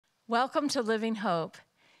Welcome to Living Hope.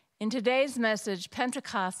 In today's message,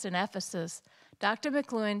 Pentecost in Ephesus, Dr.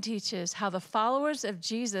 McLuhan teaches how the followers of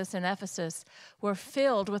Jesus in Ephesus were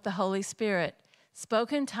filled with the Holy Spirit,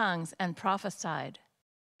 spoke in tongues, and prophesied.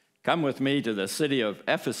 Come with me to the city of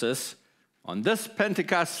Ephesus on this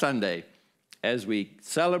Pentecost Sunday as we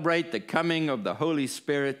celebrate the coming of the Holy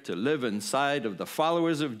Spirit to live inside of the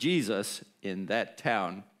followers of Jesus in that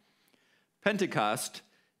town. Pentecost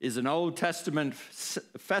is an Old Testament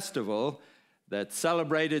festival that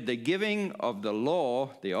celebrated the giving of the law,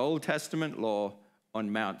 the Old Testament law,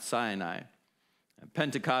 on Mount Sinai. And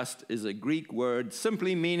Pentecost is a Greek word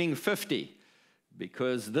simply meaning 50,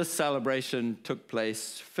 because this celebration took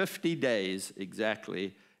place 50 days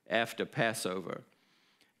exactly after Passover.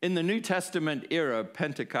 In the New Testament era,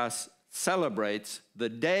 Pentecost celebrates the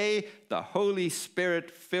day the Holy Spirit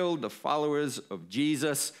filled the followers of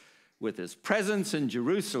Jesus with his presence in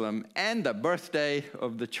Jerusalem and the birthday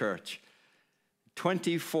of the church.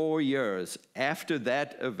 24 years after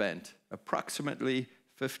that event, approximately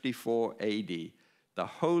 54 AD, the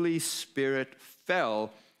Holy Spirit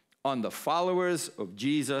fell on the followers of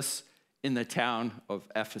Jesus in the town of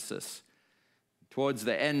Ephesus. Towards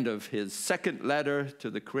the end of his second letter to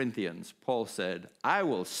the Corinthians, Paul said, "I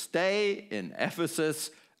will stay in Ephesus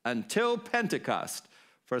until Pentecost."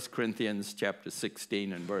 1 Corinthians chapter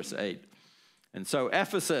 16 and verse 8. And so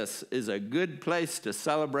Ephesus is a good place to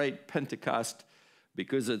celebrate Pentecost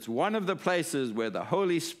because it's one of the places where the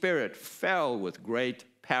Holy Spirit fell with great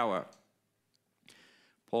power.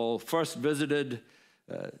 Paul first visited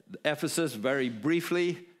Ephesus very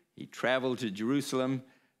briefly. He traveled to Jerusalem,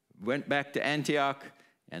 went back to Antioch,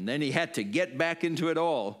 and then he had to get back into it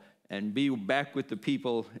all and be back with the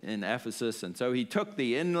people in Ephesus. And so he took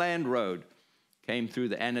the inland road, came through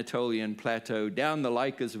the Anatolian plateau, down the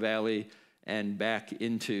Lycus Valley, and back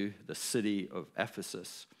into the city of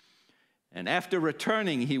Ephesus. And after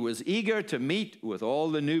returning, he was eager to meet with all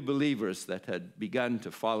the new believers that had begun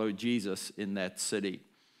to follow Jesus in that city.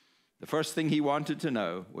 The first thing he wanted to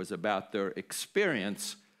know was about their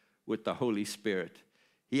experience with the Holy Spirit.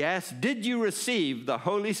 He asked, "Did you receive the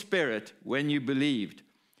Holy Spirit when you believed?"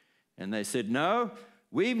 And they said, "No,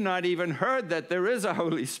 we've not even heard that there is a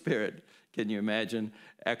Holy Spirit." Can you imagine?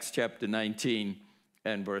 Acts chapter 19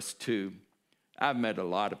 and verse 2. I've met a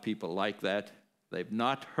lot of people like that. They've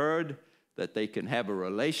not heard that they can have a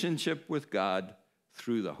relationship with God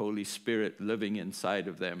through the Holy Spirit living inside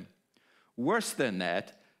of them. Worse than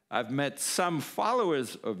that, I've met some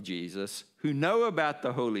followers of Jesus who know about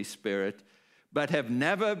the Holy Spirit, but have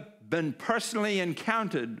never been personally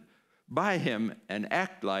encountered by him and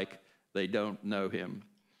act like they don't know him.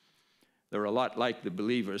 They're a lot like the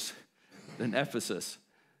believers in Ephesus.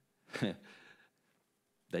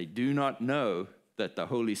 They do not know that the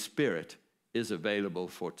Holy Spirit is available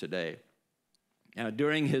for today. Now,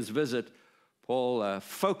 during his visit, Paul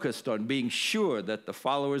focused on being sure that the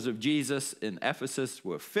followers of Jesus in Ephesus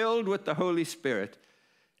were filled with the Holy Spirit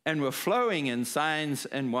and were flowing in signs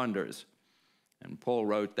and wonders. And Paul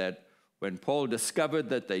wrote that when Paul discovered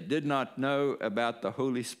that they did not know about the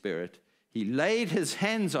Holy Spirit, he laid his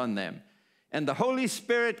hands on them, and the Holy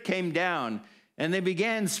Spirit came down, and they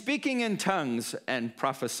began speaking in tongues and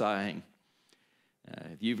prophesying.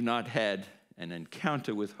 If you've not had an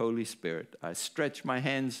encounter with Holy Spirit, I stretch my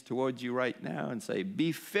hands towards you right now and say,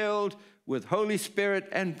 be filled with Holy Spirit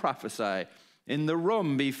and prophesy. In the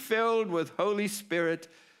room, be filled with Holy Spirit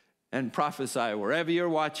and prophesy. Wherever you're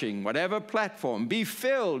watching, whatever platform, be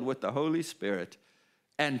filled with the Holy Spirit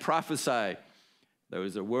and prophesy.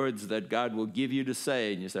 Those are words that God will give you to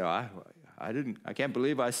say, and you say, I can't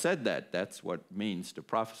believe I said that. That's what it means to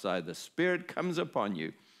prophesy. The Spirit comes upon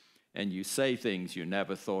you, and you say things you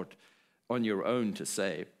never thought on your own to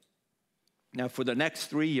say. Now, for the next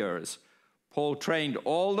 3 years, Paul trained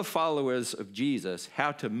all the followers of Jesus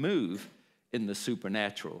how to move in the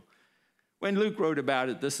supernatural. When Luke wrote about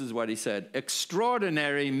it, this is what he said: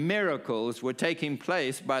 extraordinary miracles were taking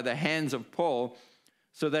place by the hands of Paul,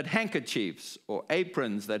 so that handkerchiefs or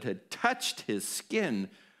aprons that had touched his skin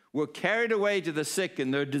were carried away to the sick,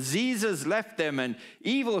 and their diseases left them, and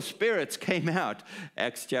evil spirits came out.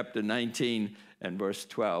 Acts chapter 19 and verse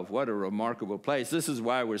 12. What a remarkable place. This is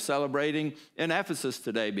why we're celebrating in Ephesus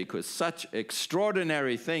today, because such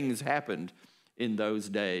extraordinary things happened in those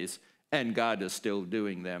days, and God is still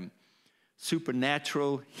doing them.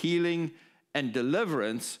 Supernatural healing and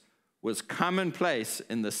deliverance was commonplace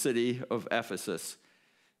in the city of Ephesus.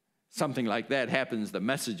 Something like that happens, the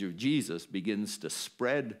message of Jesus begins to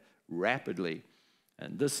spread rapidly.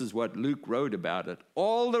 And this is what Luke wrote about it.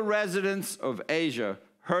 All the residents of Asia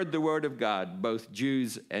heard the word of God, both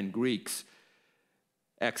Jews and Greeks.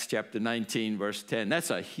 Acts chapter 19, verse 10.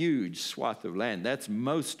 That's a huge swath of land. That's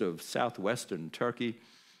most of southwestern Turkey,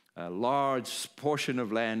 a large portion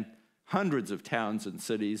of land, hundreds of towns and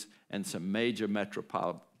cities, and some major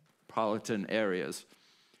metropolitan areas.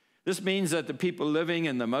 This means that the people living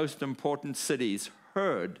in the most important cities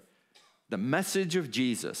heard the message of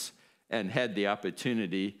Jesus and had the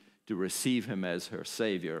opportunity to receive him as her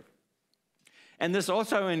Savior. And this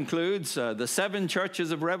also includes the 7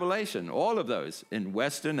 churches of Revelation. All of those in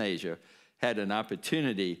Western Asia had an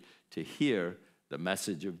opportunity to hear the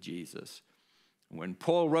message of Jesus. When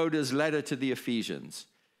Paul wrote his letter to the Ephesians,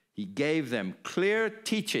 he gave them clear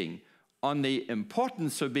teaching on the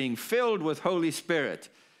importance of being filled with Holy Spirit.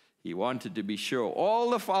 He wanted to be sure all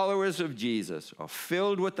the followers of Jesus are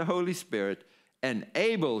filled with the Holy Spirit and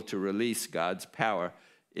able to release God's power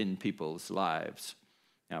in people's lives.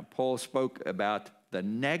 Now, Paul spoke about the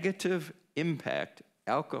negative impact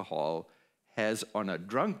alcohol has on a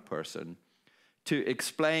drunk person to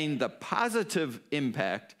explain the positive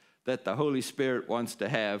impact that the Holy Spirit wants to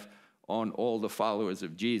have on all the followers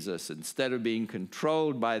of Jesus. Instead of being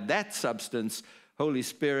controlled by that substance, Holy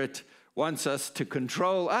Spirit wants us to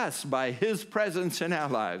control us by his presence in our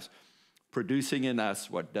lives, producing in us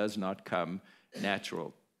what does not come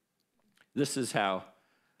natural. This is how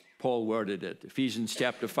Paul worded it. Ephesians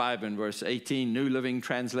chapter 5 and verse 18, New Living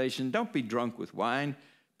Translation, don't be drunk with wine,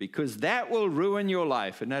 because that will ruin your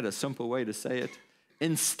life. Isn't that a simple way to say it?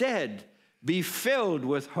 Instead, be filled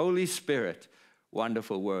with Holy Spirit.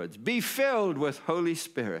 Wonderful words. Be filled with Holy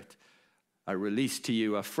Spirit. I release to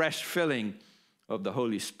you a fresh filling of the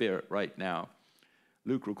Holy Spirit right now.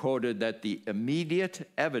 Luke recorded that the immediate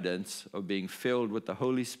evidence of being filled with the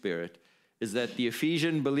Holy Spirit is that the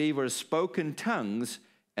Ephesian believers spoke in tongues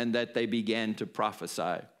and that they began to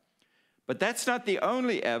prophesy. But that's not the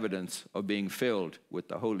only evidence of being filled with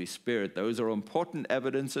the Holy Spirit. Those are important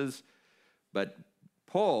evidences. But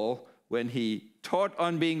Paul, when he taught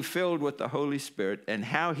on being filled with the Holy Spirit and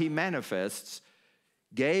how he manifests,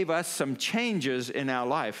 gave us some changes in our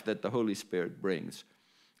life that the Holy Spirit brings.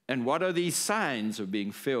 And what are these signs of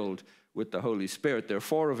being filled with the Holy Spirit? There are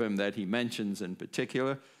 4 of them that he mentions in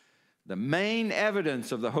particular. The main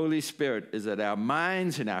evidence of the Holy Spirit is that our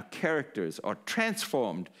minds and our characters are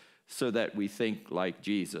transformed so that we think like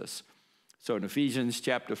Jesus. So in Ephesians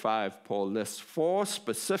chapter 5, Paul lists 4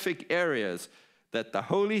 specific areas that the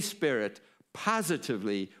Holy Spirit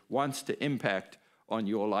positively wants to impact on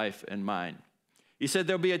your life and mine. He said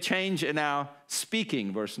there'll be a change in our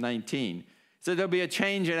speaking, verse 19. He said there'll be a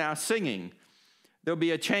change in our singing. There'll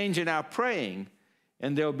be a change in our praying.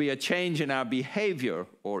 And there'll be a change in our behavior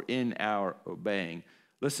or in our obeying.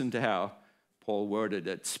 Listen to how Paul worded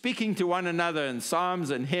it. Speaking to one another in psalms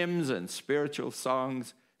and hymns and spiritual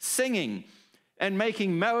songs, singing and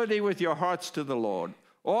making melody with your hearts to the Lord,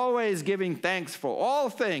 always giving thanks for all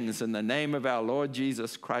things in the name of our Lord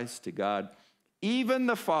Jesus Christ to God, even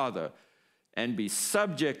the Father, and be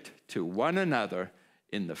subject to one another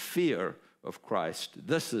in the fear of Christ.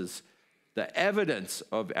 This is the evidence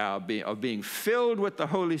of being filled with the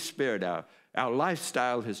Holy Spirit. Our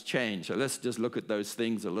lifestyle has changed. So let's just look at those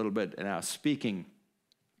things a little bit in our speaking.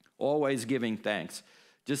 Always giving thanks.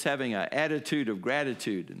 Just having an attitude of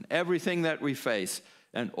gratitude in everything that we face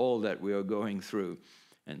and all that we are going through.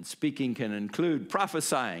 And speaking can include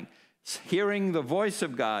prophesying, hearing the voice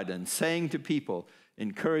of God and saying to people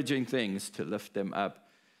encouraging things to lift them up.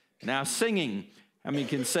 Now singing. How many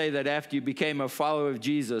can say that after you became a follower of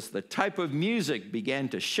Jesus, the type of music began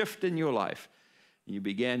to shift in your life? You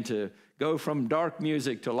began to go from dark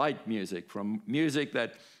music to light music, from music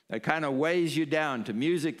that kind of weighs you down to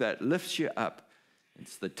music that lifts you up.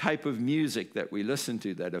 It's the type of music that we listen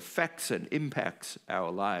to that affects and impacts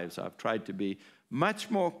our lives. I've tried to be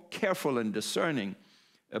much more careful and discerning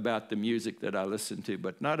about the music that I listen to,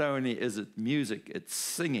 but not only is it music, it's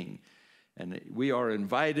singing. And we are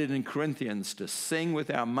invited in Corinthians to sing with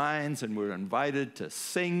our minds, and we're invited to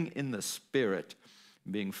sing in the Spirit.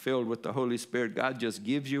 Being filled with the Holy Spirit, God just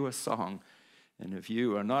gives you a song. And if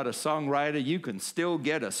you are not a songwriter, you can still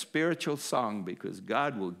get a spiritual song because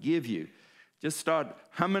God will give you. Just start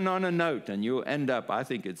humming on a note, and you'll end up, I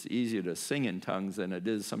think it's easier to sing in tongues than it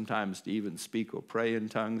is sometimes to even speak or pray in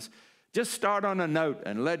tongues. Just start on a note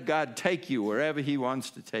and let God take you wherever he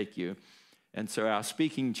wants to take you. And so our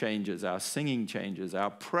speaking changes, our singing changes, our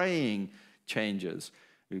praying changes.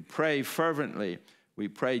 We pray fervently. We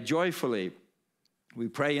pray joyfully. We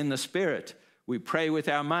pray in the Spirit. We pray with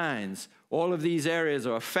our minds. All of these areas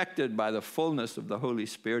are affected by the fullness of the Holy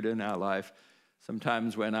Spirit in our life.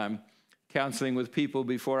 Sometimes when I'm counseling with people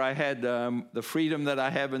before I had the freedom that I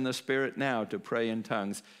have in the Spirit now to pray in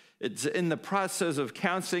tongues, It's in the process of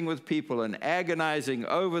counseling with people and agonizing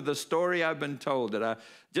over the story I've been told that I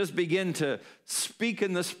just begin to speak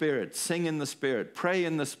in the Spirit, sing in the Spirit, pray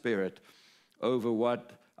in the Spirit over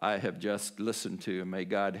what I have just listened to. And may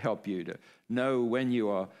God help you to know when you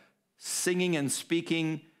are singing and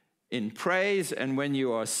speaking in praise and when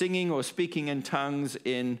you are singing or speaking in tongues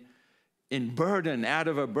in burden, out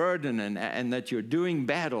of a burden, and that you're doing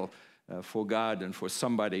battle for God and for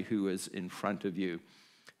somebody who is in front of you.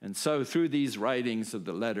 And so through these writings of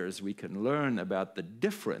the letters, we can learn about the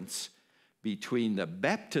difference between the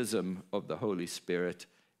baptism of the Holy Spirit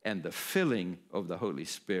and the filling of the Holy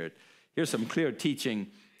Spirit. Here's some clear teaching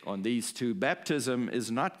on these two. Baptism is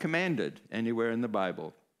not commanded anywhere in the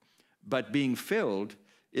Bible, but being filled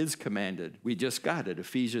is commanded. We just got it,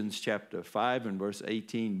 Ephesians chapter 5 and verse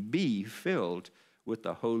 18, be filled with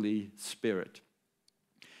the Holy Spirit.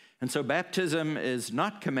 And so baptism is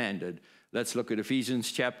not commanded. Let's look at Ephesians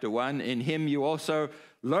chapter 1. In him you also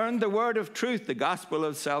learned the word of truth, the gospel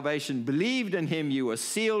of salvation. Believed in him, you were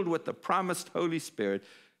sealed with the promised Holy Spirit,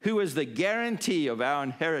 who is the guarantee of our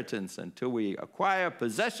inheritance until we acquire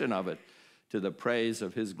possession of it to the praise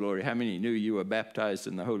of his glory. How many knew you were baptized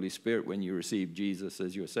in the Holy Spirit when you received Jesus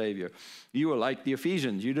as your Savior? You were like the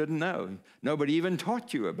Ephesians. You didn't know. Nobody even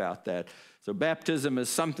taught you about that. So baptism is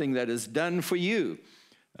something that is done for you,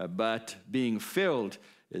 but being filled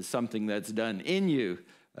is something that's done in you.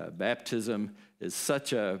 Baptism is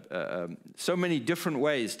so many different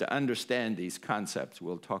ways to understand these concepts.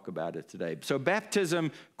 We'll talk about it today. So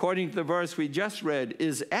baptism, according to the verse we just read,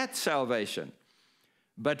 is at salvation,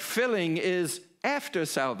 but filling is after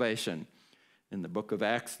salvation. In the book of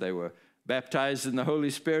Acts, they were baptized in the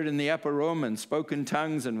Holy Spirit in the upper room and spoke in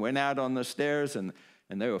tongues and went out on the stairs and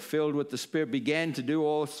they were filled with the Spirit, began to do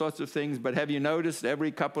all sorts of things. But have you noticed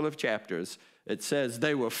every couple of chapters, it says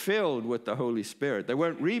they were filled with the Holy Spirit. They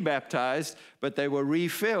weren't rebaptized, but they were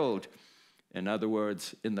refilled. In other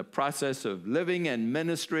words, in the process of living and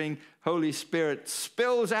ministering, Holy Spirit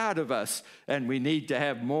spills out of us, and we need to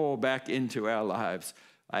have more back into our lives.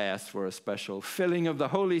 I ask for a special filling of the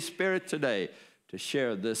Holy Spirit today to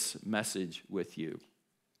share this message with you.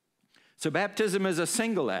 So baptism is a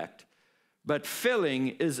single act, but filling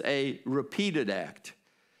is a repeated act.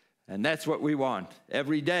 And that's what we want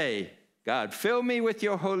every day. God, fill me with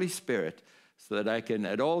your Holy Spirit so that I can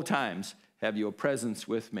at all times have your presence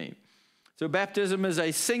with me. So baptism is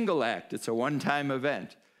a single act. It's a one-time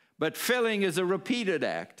event. But filling is a repeated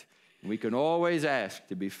act. We can always ask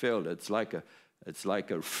to be filled. It's like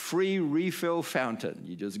a free refill fountain.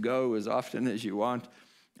 You just go as often as you want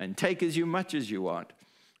and take as much as you want.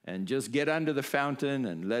 And just get under the fountain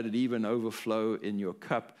and let it even overflow in your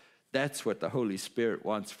cup. That's what the Holy Spirit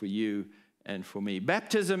wants for you and for me.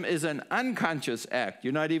 Baptism is an unconscious act.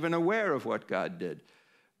 You're not even aware of what God did.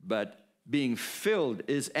 But being filled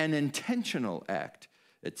is an intentional act.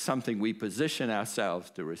 It's something we position ourselves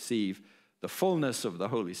to receive the fullness of the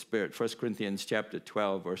Holy Spirit. 1 Corinthians chapter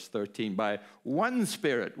 12, verse 13. By one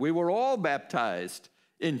Spirit, we were all baptized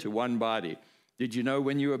into one body. Did you know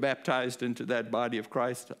when you were baptized into that body of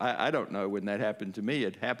Christ? I don't know when that happened to me.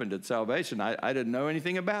 It happened at salvation. I didn't know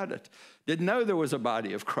anything about it. Didn't know there was a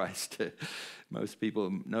body of Christ. Most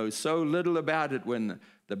people know so little about it. When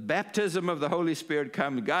the baptism of the Holy Spirit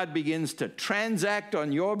comes, God begins to transact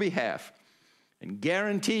on your behalf and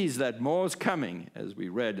guarantees that more's coming, as we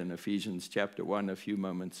read in Ephesians chapter 1 a few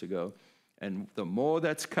moments ago. And the more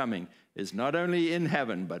that's coming is not only in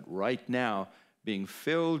heaven, but right now being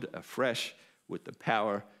filled afresh with the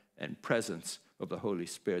power and presence of the Holy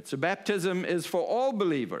Spirit. So baptism is for all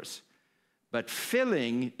believers, but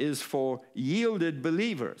filling is for yielded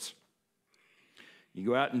believers. You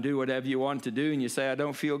go out and do whatever you want to do, and you say, I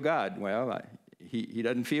don't feel God. Well, he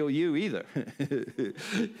doesn't feel you either.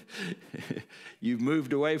 You've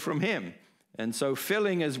moved away from him. And so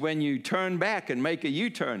filling is when you turn back and make a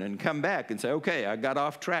U-turn and come back and say, okay, I got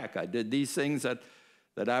off track. I did these things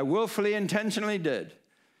that I willfully, intentionally did.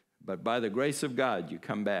 But by the grace of God, you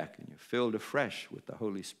come back and you're filled afresh with the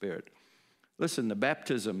Holy Spirit. Listen, the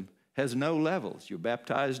baptism has no levels. You're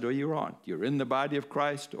baptized or you aren't. You're in the body of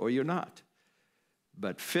Christ or you're not.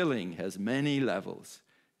 But filling has many levels.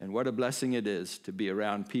 And what a blessing it is to be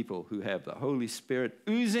around people who have the Holy Spirit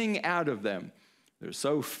oozing out of them. They're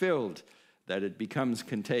so filled that it becomes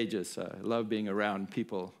contagious. I love being around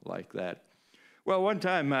people like that. Well, one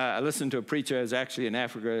time I listened to a preacher who was actually in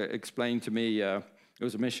Africa explain to me, it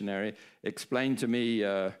was a missionary, explained to me,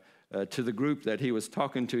 to the group that he was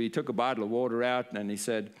talking to, he took a bottle of water out and he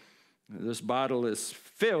said, this bottle is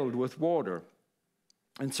filled with water.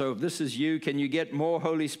 And so if this is you, can you get more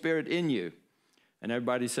Holy Spirit in you? And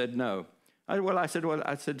everybody said no. I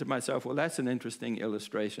said to myself, well, that's an interesting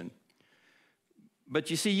illustration. But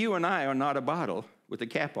you see, you and I are not a bottle with a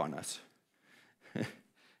cap on us.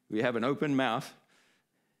 We have an open mouth,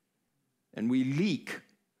 and we leak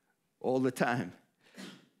all the time.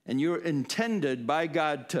 And you're intended by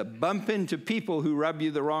God to bump into people who rub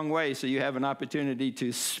you the wrong way so you have an opportunity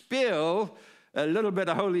to spill a little bit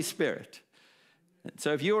of Holy Spirit. And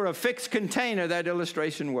so if you're a fixed container, that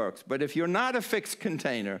illustration works. But if you're not a fixed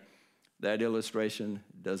container, that illustration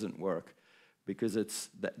doesn't work, because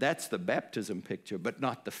that's the baptism picture, but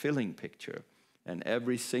not the filling picture. And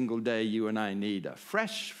every single day you and I need a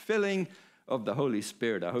fresh filling of the Holy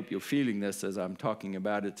Spirit. I hope you're feeling this as I'm talking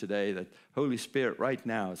about it today, that Holy Spirit right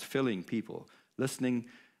now is filling people, listening,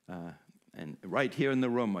 and right here in the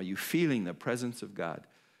room, are you feeling the presence of God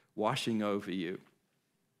washing over you?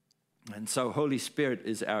 And so Holy Spirit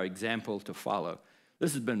is our example to follow.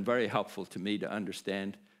 This has been very helpful to me to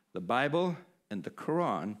understand. The Bible and the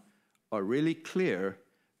Quran are really clear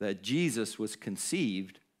that Jesus was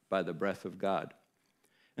conceived by the breath of God.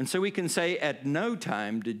 And so we can say at no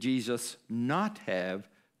time did Jesus not have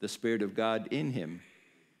the Spirit of God in him.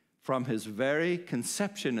 From his very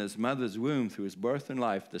conception in his mother's womb through his birth and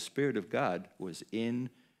life, the Spirit of God was in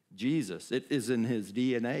Jesus. It is in his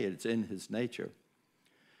DNA. It's in his nature.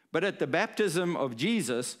 But at the baptism of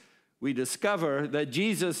Jesus, we discover that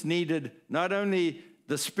Jesus needed not only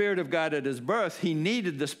the Spirit of God at his birth, he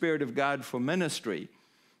needed the Spirit of God for ministry.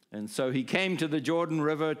 And so he came to the Jordan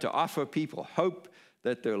River to offer people hope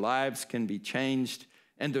that their lives can be changed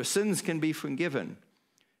and their sins can be forgiven.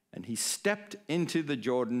 And he stepped into the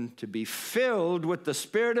Jordan to be filled with the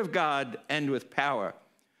Spirit of God and with power.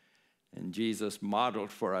 And Jesus modeled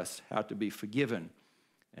for us how to be forgiven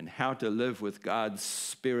and how to live with God's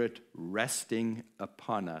Spirit resting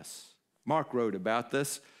upon us. Mark wrote about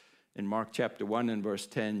this in Mark chapter 1 and verse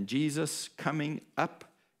 10. Jesus, coming up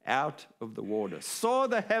out of the water, saw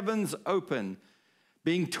the heavens open,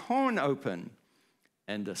 being torn open,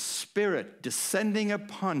 and the Spirit descending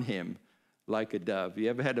upon him like a dove. You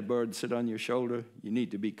ever had a bird sit on your shoulder? You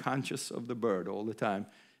need to be conscious of the bird all the time.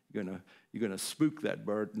 You're gonna spook that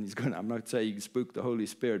bird, and I'm not saying you can spook the Holy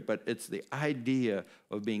Spirit, but it's the idea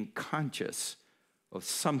of being conscious of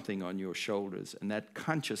something on your shoulders. And that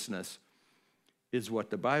consciousness is what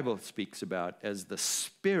the Bible speaks about as the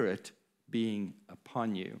Spirit being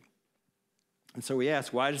upon you. And so we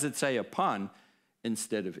ask, why does it say upon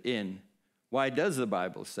instead of in? Why does the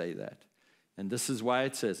Bible say that? And this is why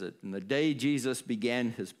it says it. In the day Jesus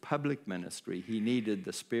began his public ministry, he needed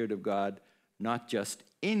the Spirit of God not just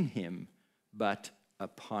in him, but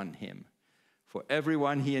upon him, for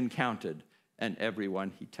everyone he encountered and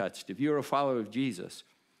everyone he touched. If you're a follower of Jesus,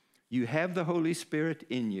 you have the Holy Spirit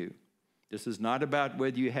in you. This is not about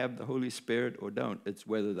whether you have the Holy Spirit or don't. It's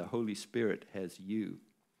whether the Holy Spirit has you.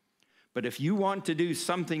 But if you want to do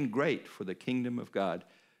something great for the kingdom of God,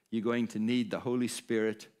 you're going to need the Holy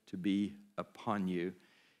Spirit to be upon you.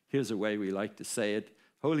 Here's a way we like to say it.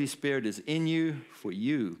 Holy Spirit is in you for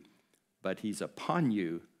you, but he's upon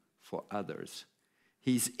you for others.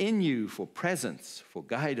 He's in you for presence, for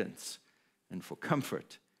guidance, and for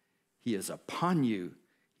comfort. He is upon you.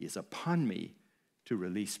 He is upon me to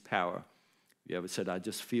release power. You ever said, I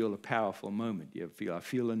just feel a powerful moment? You ever feel, I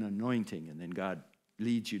feel an anointing, and then God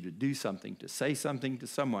leads you to do something, to say something to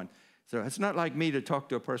someone. So it's not like me to talk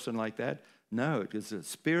to a person like that. No, because the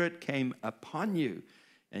Spirit came upon you,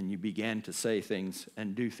 and you began to say things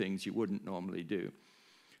and do things you wouldn't normally do.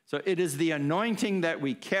 So it is the anointing that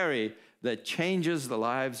we carry that changes the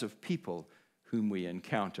lives of people whom we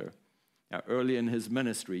encounter. Now, early in his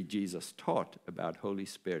ministry, Jesus taught about Holy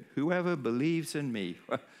Spirit. Whoever believes in me,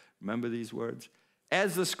 remember these words?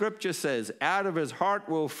 As the scripture says, out of his heart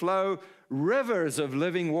will flow rivers of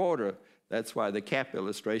living water. That's why the cap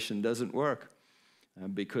illustration doesn't work,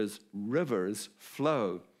 because rivers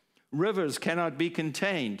flow. Rivers cannot be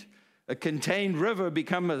contained. A contained river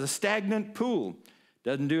becomes a stagnant pool.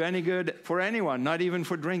 Doesn't do any good for anyone, not even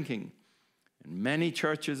for drinking. And many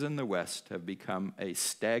churches in the West have become a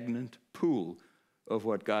stagnant pool of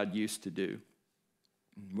what God used to do.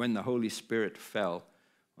 When the Holy Spirit fell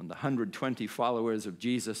on the 120 followers of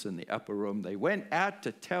Jesus in the upper room, they went out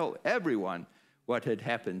to tell everyone what had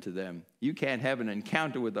happened to them. You can't have an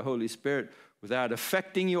encounter with the Holy Spirit without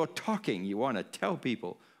affecting your talking. You want to tell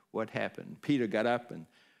people what happened. Peter got up and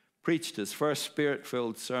preached his first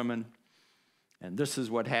Spirit-filled sermon. And this is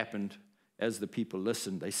what happened as the people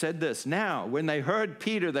listened. They said this, now, when they heard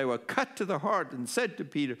Peter, they were cut to the heart and said to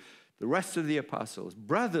Peter, the rest of the apostles,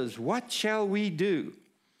 brothers, what shall we do?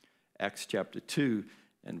 Acts chapter 2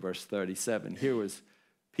 and verse 37. Here was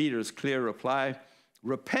Peter's clear reply.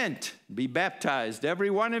 Repent, be baptized, every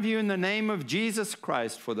one of you, in the name of Jesus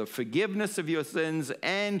Christ for the forgiveness of your sins,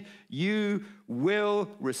 and you will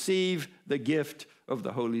receive the gift of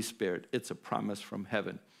the Holy Spirit. It's a promise from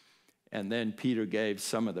heaven. And then Peter gave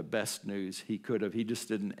some of the best news he could have. He just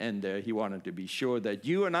didn't end there. He wanted to be sure that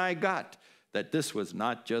you and I got that this was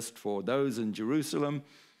not just for those in Jerusalem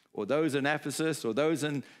or those in Ephesus or those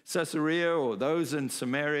in Caesarea or those in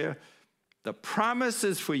Samaria. The promise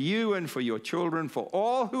is for you and for your children, for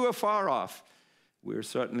all who are far off. We're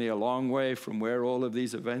certainly a long way from where all of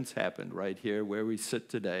these events happened, right here where we sit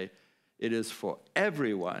today. It is for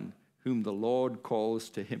everyone whom the Lord calls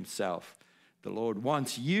to himself. The Lord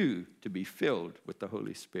wants you to be filled with the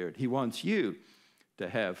Holy Spirit. He wants you to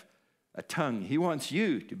have a tongue. He wants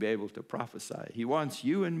you to be able to prophesy. He wants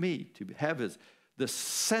you and me to have the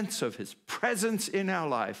sense of his presence in our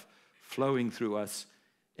life flowing through us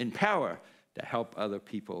in power to help other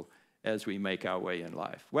people as we make our way in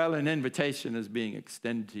life. Well, an invitation is being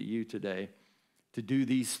extended to you today to do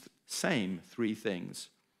these same three things.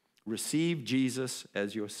 Receive Jesus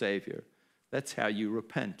as your Savior. That's how you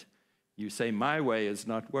repent. You say, my way is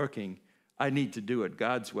not working. I need to do it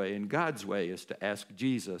God's way. And God's way is to ask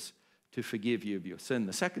Jesus to forgive you of your sin.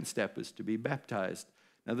 The second step is to be baptized.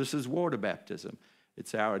 Now, this is water baptism.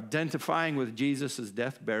 It's our identifying with Jesus'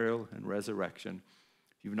 death, burial, and resurrection.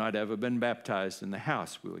 If you've not ever been baptized in the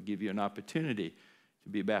house, we will give you an opportunity to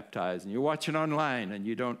be baptized. And you're watching online and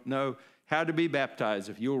you don't know how to be baptized,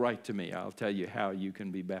 if you'll write to me, I'll tell you how you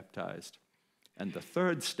can be baptized. And the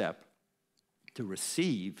third step, to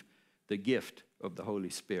receive the gift of the Holy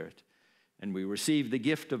Spirit. And we receive the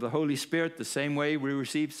gift of the Holy Spirit the same way we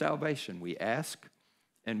receive salvation. We ask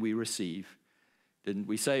and we receive. Didn't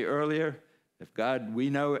we say earlier, if God, we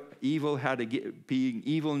know evil, being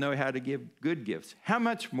evil, know how to give good gifts, how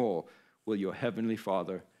much more will your heavenly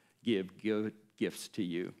Father give good gifts to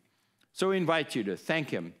you? So we invite you to thank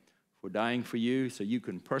him for dying for you so you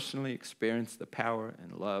can personally experience the power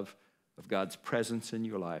and love of God's presence in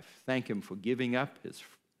your life. Thank him for giving up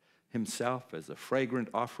himself as a fragrant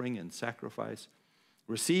offering and sacrifice.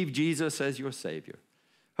 Receive Jesus as your Savior.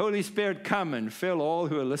 Holy Spirit, come and fill all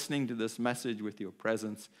who are listening to this message with your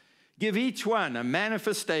presence. Give each one a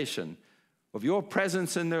manifestation of your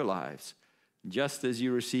presence in their lives. Just as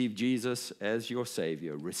you receive Jesus as your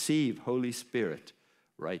Savior, receive Holy Spirit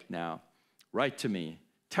right now. Write to me.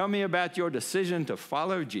 Tell me about your decision to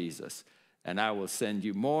follow Jesus, and I will send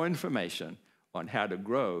you more information on how to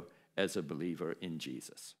grow as a believer in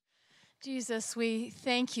Jesus. Jesus, we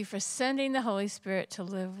thank you for sending the Holy Spirit to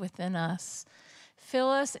live within us. Fill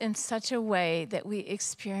us in such a way that we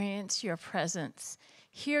experience your presence,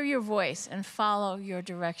 hear your voice, and follow your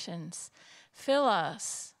directions. Fill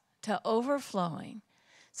us to overflowing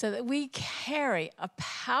so that we carry a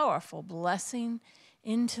powerful blessing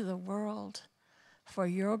into the world for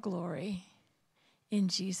your glory. In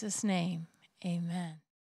Jesus' name, amen.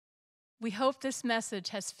 We hope this message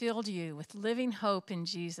has filled you with living hope in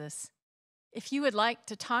Jesus. If you would like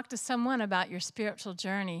to talk to someone about your spiritual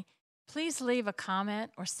journey, please leave a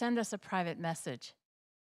comment or send us a private message.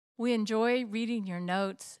 We enjoy reading your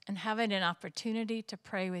notes and having an opportunity to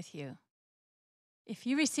pray with you. If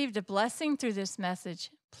you received a blessing through this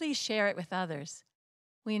message, please share it with others.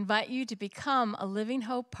 We invite you to become a Living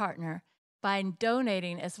Hope partner by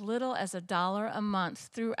donating as little as $1 a month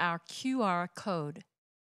through our QR code.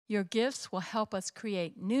 Your gifts will help us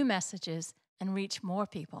create new messages and reach more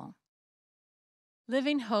people.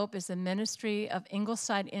 Living Hope is a ministry of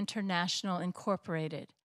Ingleside International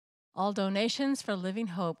Incorporated. All donations for Living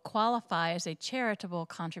Hope qualify as a charitable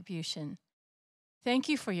contribution. Thank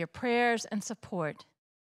you for your prayers and support.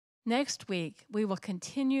 Next week, we will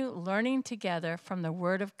continue learning together from the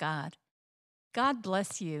Word of God. God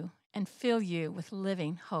bless you and fill you with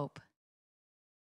living hope.